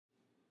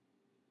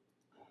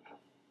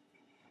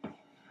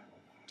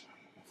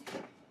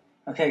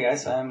Okay,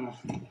 guys, I'm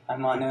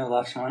Manu,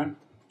 Lakshmanan.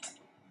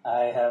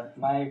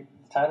 My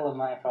title of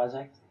my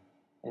project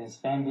is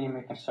Fan Beam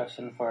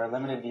Reconstruction for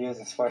Limited Views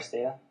and Sparse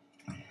Data.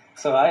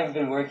 So I've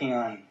been working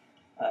on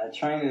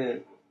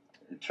trying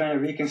to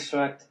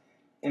reconstruct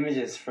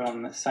images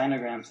from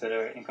sinograms that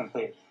are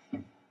incomplete.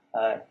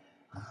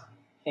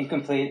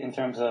 Incomplete in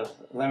terms of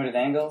limited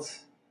angles,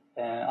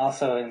 and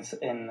also in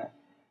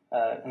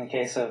the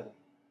case of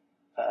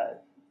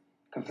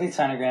complete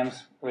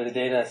sinograms where the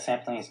data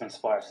sampling has been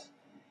sparse.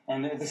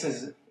 And this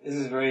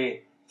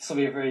will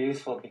be very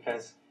useful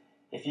because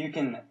if you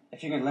can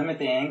limit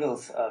the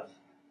angles of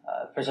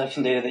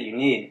projection data that you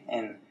need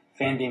in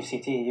fan beam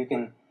CT, you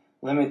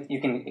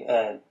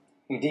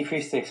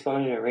decrease the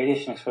exposure,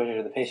 radiation exposure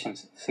to the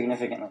patients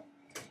significantly.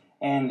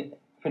 And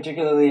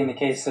particularly in the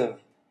case of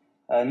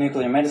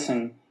nuclear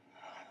medicine,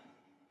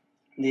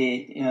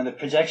 the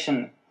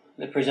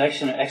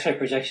X-ray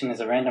projection is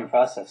a random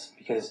process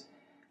because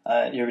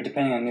you're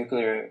depending on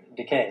nuclear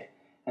decay,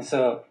 and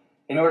so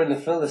in order to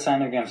fill the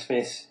sinogram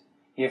space,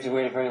 you have to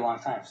wait a very long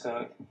time.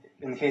 So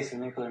in the case of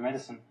nuclear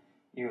medicine,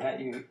 you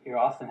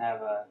often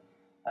have a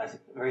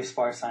very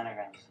sparse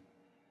sinograms.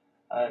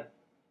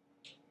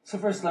 So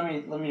first, let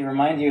me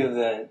remind you of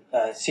the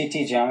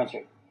CT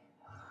geometry.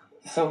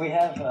 So we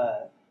have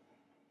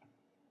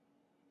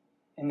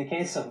in the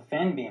case of a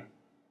fan beam,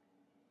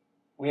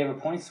 we have a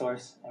point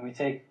source, and we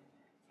take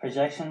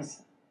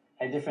projections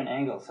at different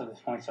angles of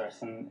this point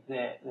source. And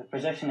the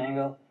projection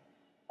angle,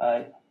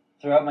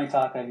 throughout my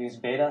talk, I've used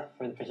beta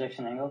for the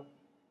projection angle.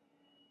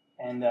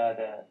 And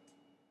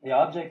the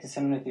object is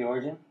centered at the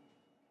origin.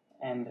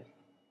 And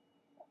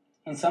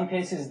in some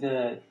cases,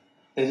 the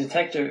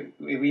detector,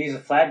 we use a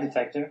flat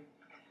detector.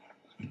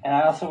 And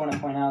I also want to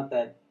point out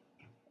that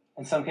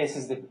in some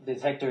cases, the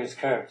detector is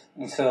curved.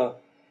 And so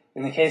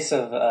in the case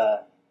of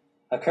a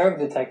curved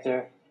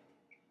detector,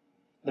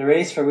 the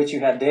rays for which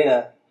you have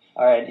data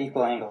are at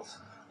equal angles.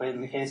 But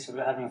in the case of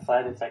having a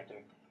flat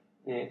detector,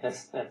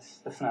 that's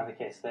not the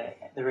case.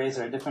 The rays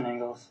are at different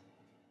angles,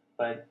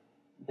 but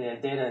the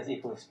data is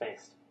equally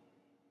spaced.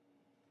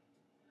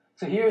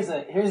 So here's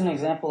an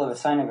example of a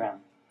sinogram.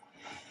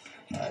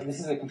 This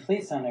is a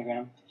complete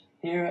sinogram.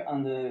 Here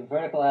on the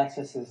vertical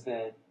axis is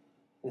the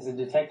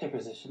detector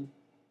position.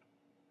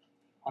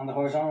 On the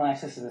horizontal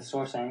axis is the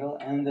source angle,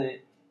 and the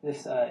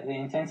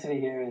intensity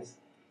here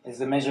is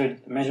the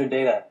measured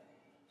data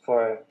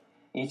for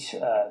each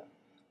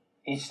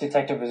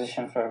detector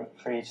position for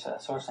each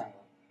source angle.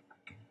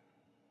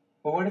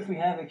 But what if we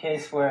have a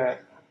case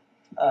where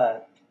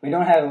we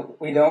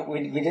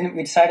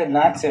decided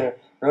not to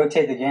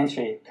rotate the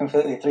gantry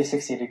completely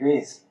 360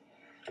 degrees?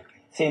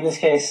 See, in this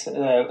case,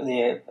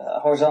 the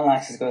horizontal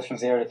axis goes from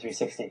 0 to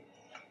 360.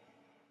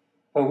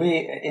 But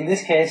in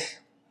this case,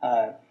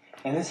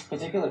 in this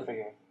particular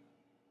figure,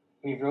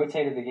 we've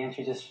rotated the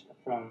gantry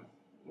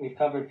we've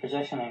covered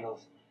projection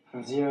angles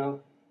from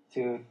 0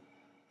 to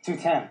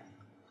 210.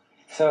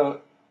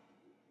 So,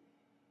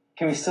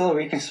 can we still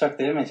reconstruct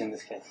the image in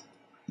this case?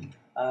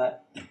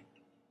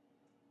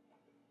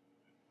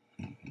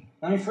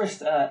 Let me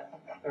first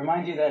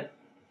remind you that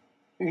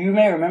you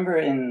may remember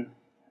in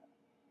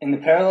the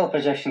parallel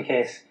projection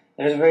case,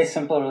 there's a very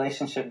simple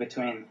relationship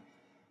between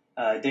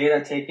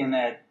data taken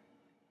at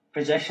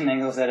projection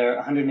angles that are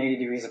 180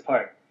 degrees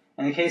apart.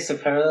 In the case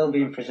of parallel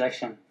beam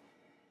projection,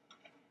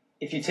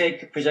 if you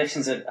take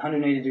projections at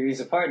 180 degrees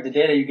apart, the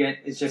data you get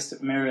is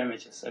just mirror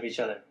images of each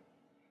other.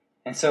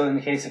 And so in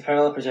the case of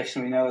parallel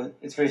projection, we know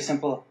it's very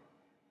simple.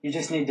 You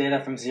just need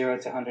data from 0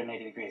 to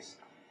 180 degrees.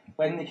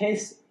 But in the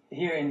case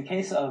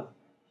of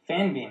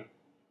fan beam,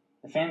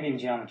 the fan beam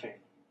geometry,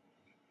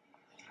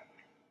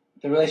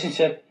 the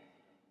relationship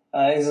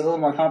is a little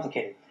more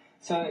complicated.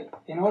 So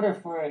in order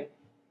for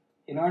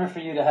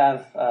you to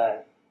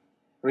have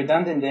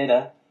redundant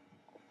data,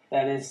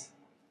 that is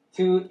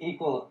two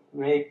equal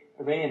ray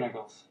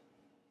integrals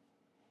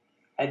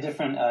at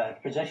different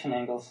projection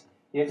angles,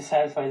 you have to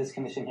satisfy this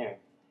condition here,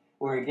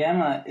 where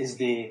gamma is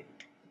the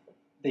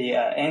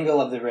angle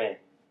of the ray.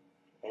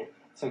 Right?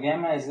 So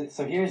beta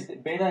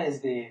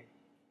is the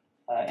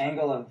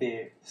angle of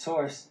the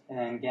source, and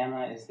then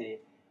gamma is the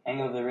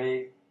angle of the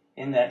ray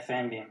in that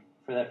fan beam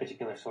for that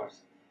particular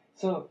source.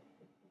 So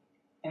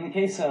in the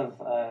case of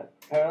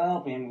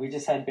parallel beam, we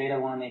just had beta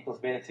 1 equals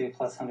beta 2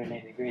 plus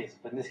 180 degrees.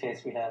 But in this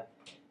case, we have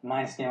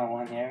minus gamma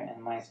 1 here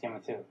and minus gamma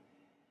 2.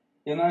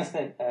 You'll notice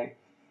that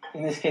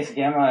in this case,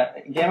 gamma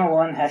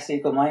 1 has to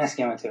equal minus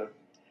gamma 2.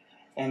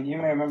 And you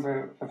may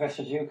remember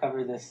Professor Zhu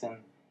covered this in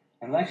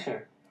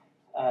lecture.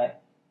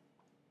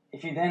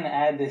 If you then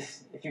add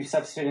this, if you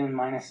substitute in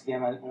minus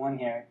gamma 1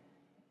 here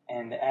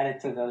and add it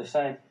to the other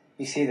side,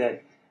 you see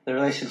that the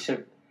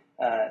relationship,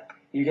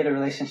 you get a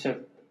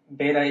relationship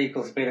beta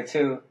equals beta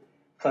 2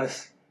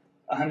 plus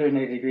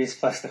 180 degrees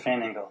plus the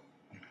fan angle.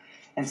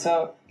 And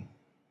so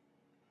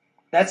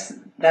that's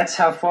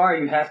how far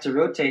you have to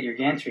rotate your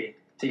gantry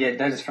to get,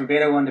 that is from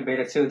beta 1 to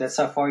beta 2, that's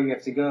how far you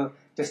have to go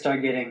to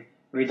start getting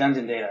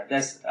redundant data.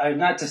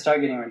 Not to start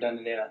getting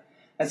redundant data.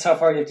 That's how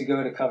far you have to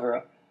go to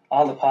cover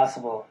all the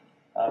possible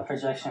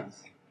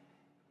projections.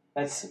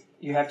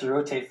 you have to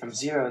rotate from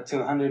 0 to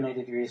 180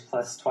 degrees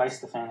plus twice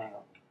the fan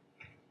angle.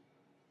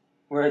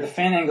 Where the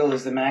fan angle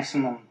is the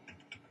maximum.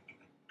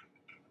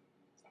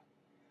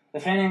 The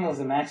fan angle is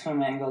the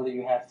maximum angle that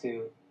you have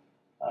to,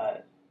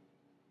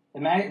 the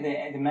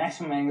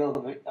maximum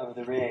angle of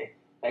the ray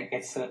that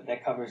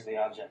covers the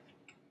object.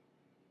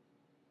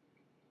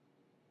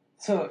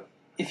 So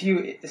in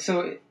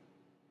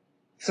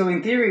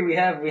theory we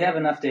have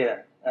enough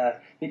data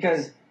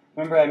because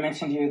remember I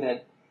mentioned to you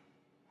that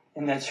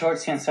in that short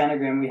scan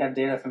sinogram we have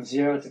data from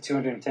 0 to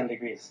 210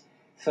 degrees.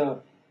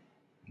 So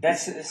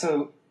that's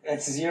 0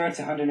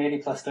 to 180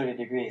 plus 30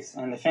 degrees,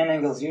 and the fan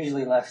angle is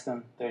usually less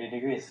than 30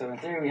 degrees. So in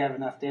theory we have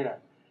enough data.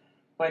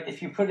 But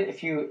if you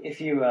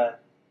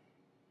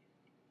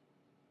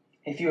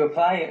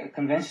apply a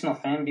conventional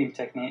fan beam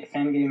technique,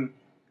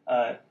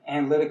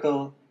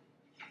 analytical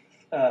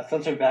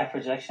filtered back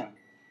projection,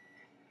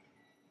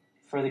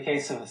 for the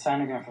case of a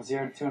sinogram from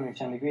 0 to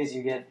 210 degrees,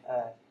 you get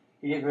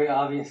very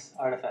obvious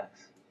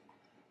artifacts.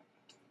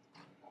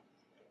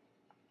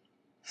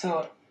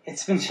 So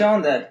it's been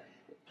shown that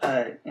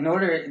in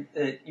order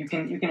you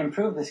can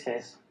improve this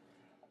case,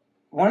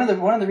 one of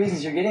the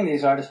reasons you're getting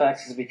these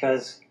artifacts is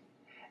because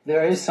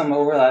there is some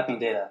overlapping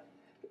data.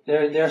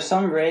 There are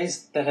some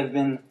rays that have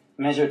been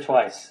measured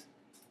twice,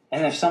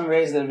 and there's some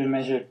rays that have been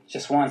measured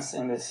just once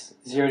in this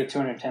 0 to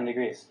 210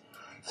 degrees.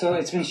 So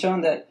it's been shown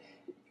that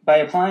by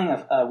applying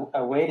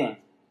a weighting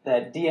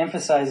that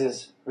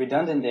de-emphasizes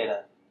redundant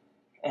data,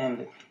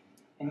 and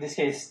in this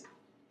case,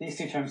 these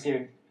two terms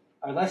here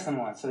are less than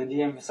 1, so they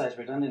de-emphasize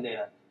redundant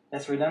data.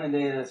 That's redundant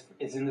data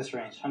is in this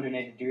range,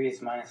 180 degrees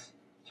minus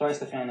twice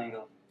the fan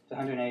angle to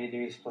 180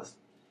 degrees plus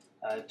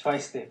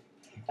twice the...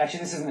 Actually,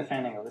 this isn't the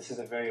fan angle. This is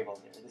a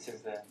variable here. This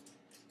is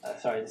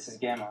this is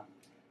gamma.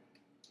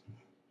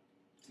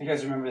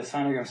 Because remember, the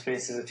sinogram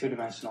space is a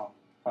two-dimensional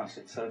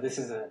function. So this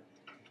is a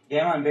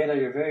gamma and beta are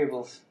your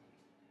variables.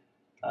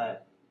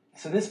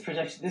 So this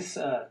projection, this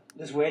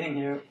weighting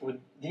here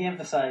would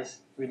de-emphasize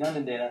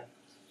redundant data,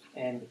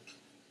 and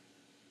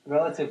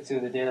relative to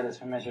the data that's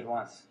been measured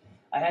once.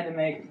 I had to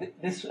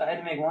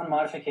make one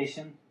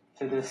modification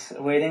to this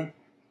weighting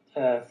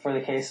for the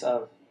case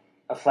of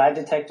a flat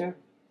detector,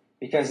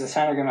 because the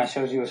sinogram I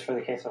showed you was for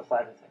the case of a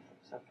flat detector.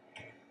 So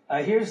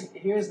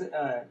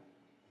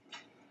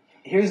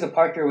here's the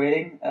Parker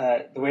weighting,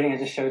 the weighting I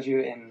just showed you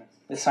in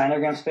the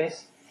sinogram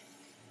space.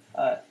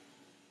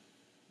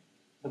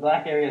 The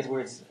black area is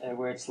where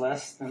it's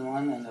less than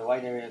 1, and the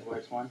white area is where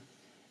it's 1.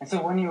 And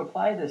so when you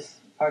apply this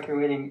Parker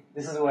weighting,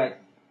 this is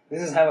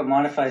how it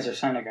modifies your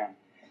sinogram.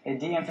 It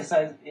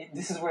de-emphasizes.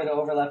 This is where the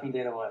overlapping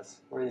data was,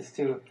 where these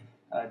two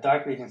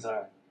dark regions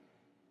are.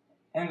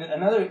 And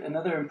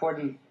another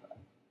important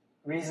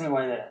reason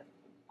why the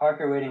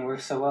Parker weighting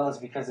works so well is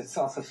because it's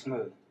also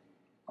smooth.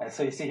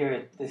 So you see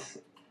here, this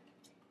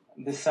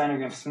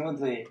sinogram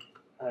smoothly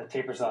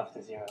tapers off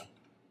to 0.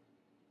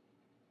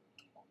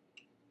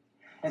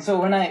 And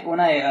so when I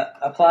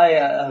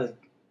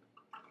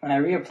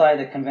reapply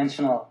the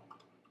conventional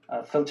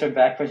filtered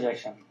back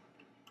projection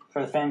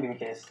for the fan beam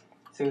case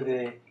to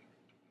this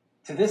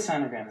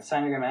sinogram, the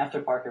sinogram after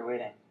Parker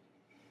weighting,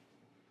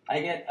 I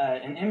get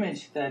an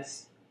image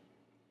that's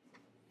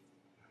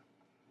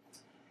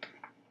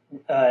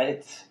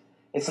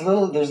there's a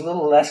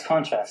little less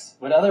contrast,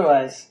 but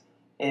otherwise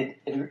it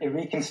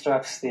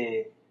reconstructs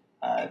the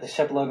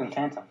Shep-Logan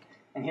phantom.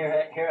 And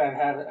here I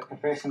have a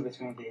comparison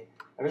between the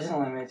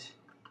original image.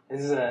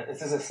 This is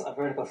a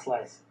vertical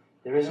slice.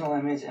 The original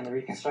image and the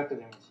reconstructed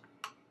image.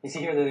 You see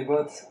here that they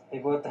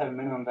both have a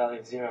minimum value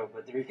of 0,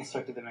 but the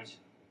reconstructed image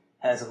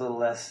has a little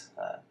less.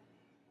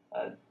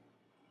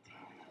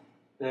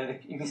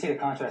 You can see the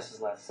contrast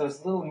is less, so it's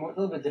a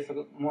little bit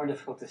more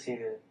difficult to see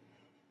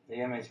the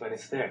image, but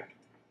it's there.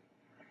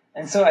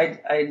 And so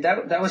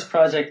that was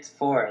project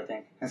 4, I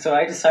think. And so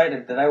I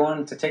decided that I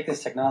wanted to take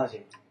this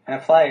technology and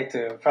apply it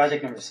to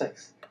project number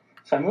 6.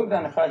 So I moved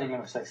on to project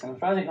number 6. And in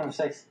project number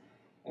 6,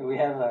 we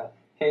have a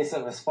case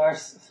of a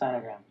sparse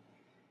sinogram.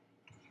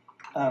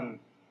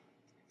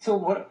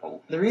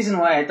 So the reason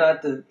why I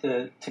thought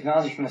the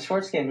technology from the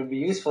short scan would be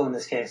useful in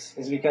this case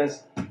is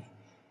because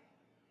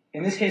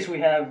in this case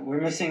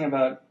we're missing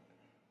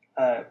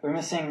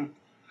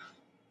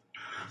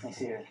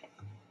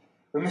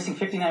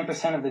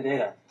 59% of the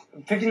data.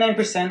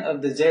 59%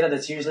 of the data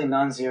that's usually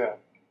non-zero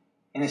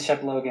in a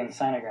Shep-Logan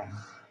sinogram.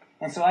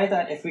 And so I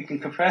thought if we can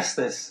compress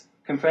this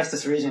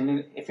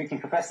region, if we can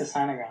compress the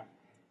sinogram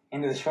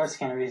into the short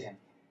scan region,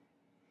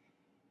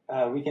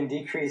 we can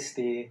decrease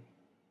the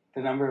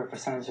number of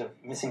percentage of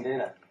missing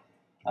data.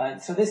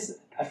 So this,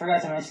 I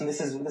forgot to mention, this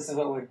is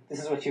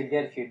what you'd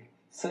get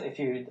if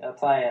you'd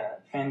apply a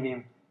fan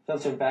beam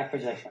filtered back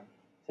projection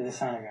to this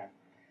sinogram.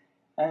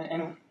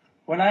 And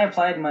when I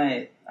applied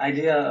my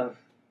idea of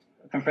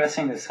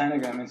compressing the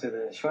sinogram into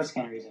the short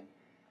scan region,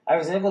 I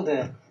was able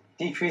to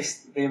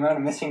decrease the amount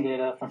of missing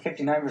data from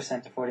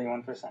 59% to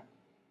 41%.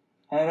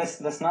 And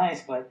that's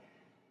nice, but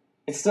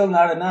it's still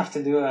not enough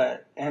to do an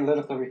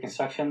analytical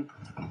reconstruction.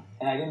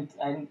 And I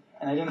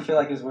didn't feel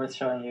like it was worth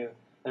showing you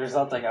the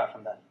result I got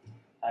from that.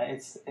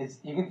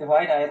 The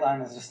white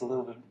outline is just a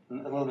little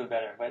bit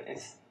better, but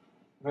it's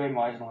very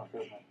marginal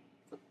improvement.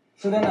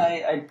 So then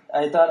I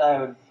thought I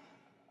would.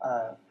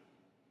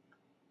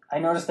 I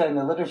noticed that in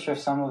the literature,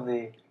 some of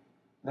the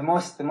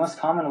most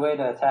common way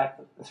to attack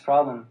this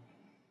problem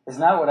is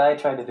not what I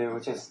tried to do,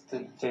 which is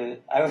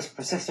I was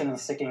persistent in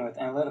sticking with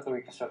analytical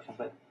reconstruction,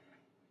 but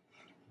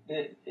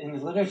in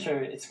the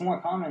literature, it's more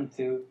common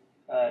to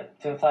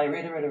apply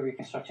iterative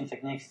reconstruction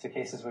techniques to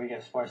cases where you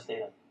have sparse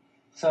data.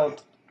 So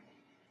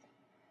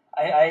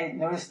I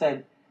noticed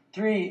that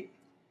three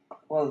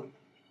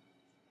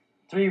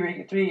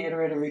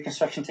iterative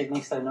reconstruction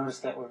techniques that I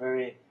noticed that were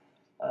very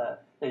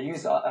they're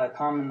used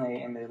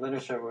commonly in the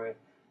literature were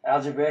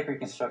algebraic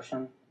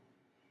reconstruction,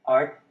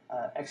 ART,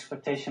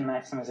 expectation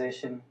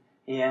maximization,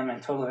 EM,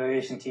 and total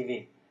variation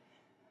TV.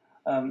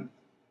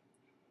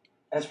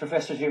 As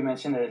Professor Zhu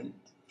mentioned,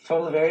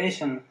 total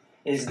variation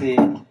is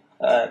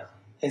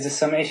a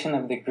summation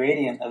of the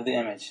gradient of the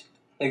image.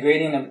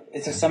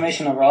 It's a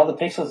summation over all the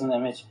pixels in the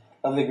image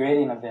of the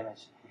gradient of the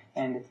image,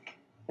 and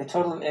the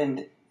total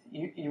in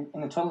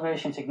the total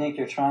variation technique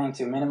you're trying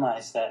to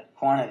minimize that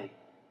quantity,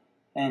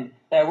 and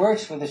that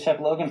works with the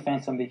Shep-Logan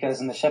phantom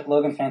because in the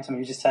Shep-Logan phantom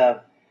you just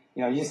have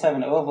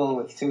an oval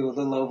with two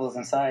little ovals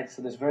inside,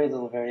 so there's very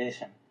little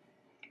variation.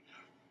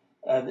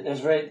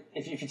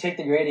 If you take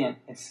the gradient,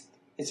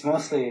 it's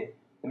mostly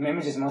the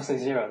image is mostly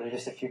zero. There's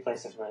just a few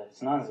places where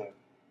it's non-zero.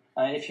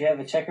 If you have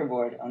a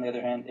checkerboard, on the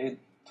other hand,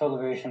 total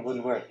variation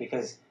wouldn't work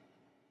because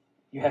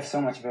you have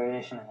so much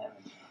variation in the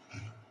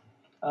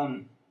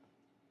image.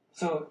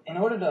 So in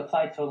order to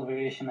apply total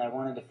variation, I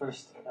wanted to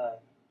first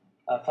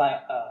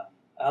apply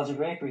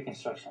algebraic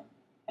reconstruction,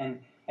 and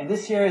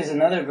this here is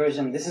another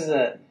version. This is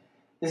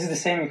the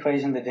same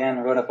equation that Dan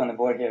wrote up on the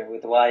board here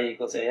with y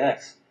equals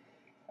ax.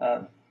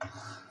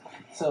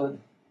 So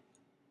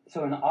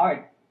in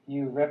art,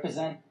 you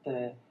represent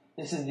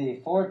this is the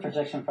forward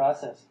projection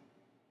process.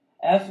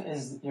 F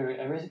is your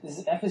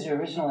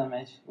original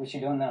image, which you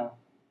don't know,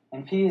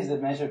 and P is the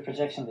measured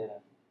projection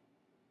data.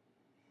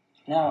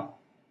 Now,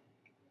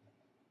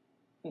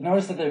 you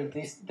notice that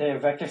there are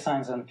vector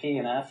signs on P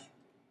and F.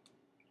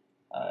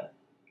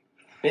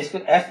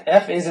 Basically,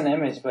 F is an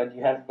image, but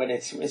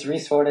it's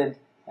resorted,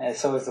 and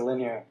so is the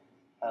linear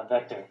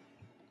vector.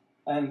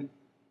 And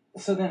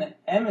so then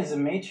M is a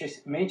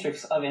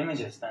matrix of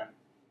images then,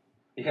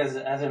 because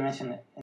as I mentioned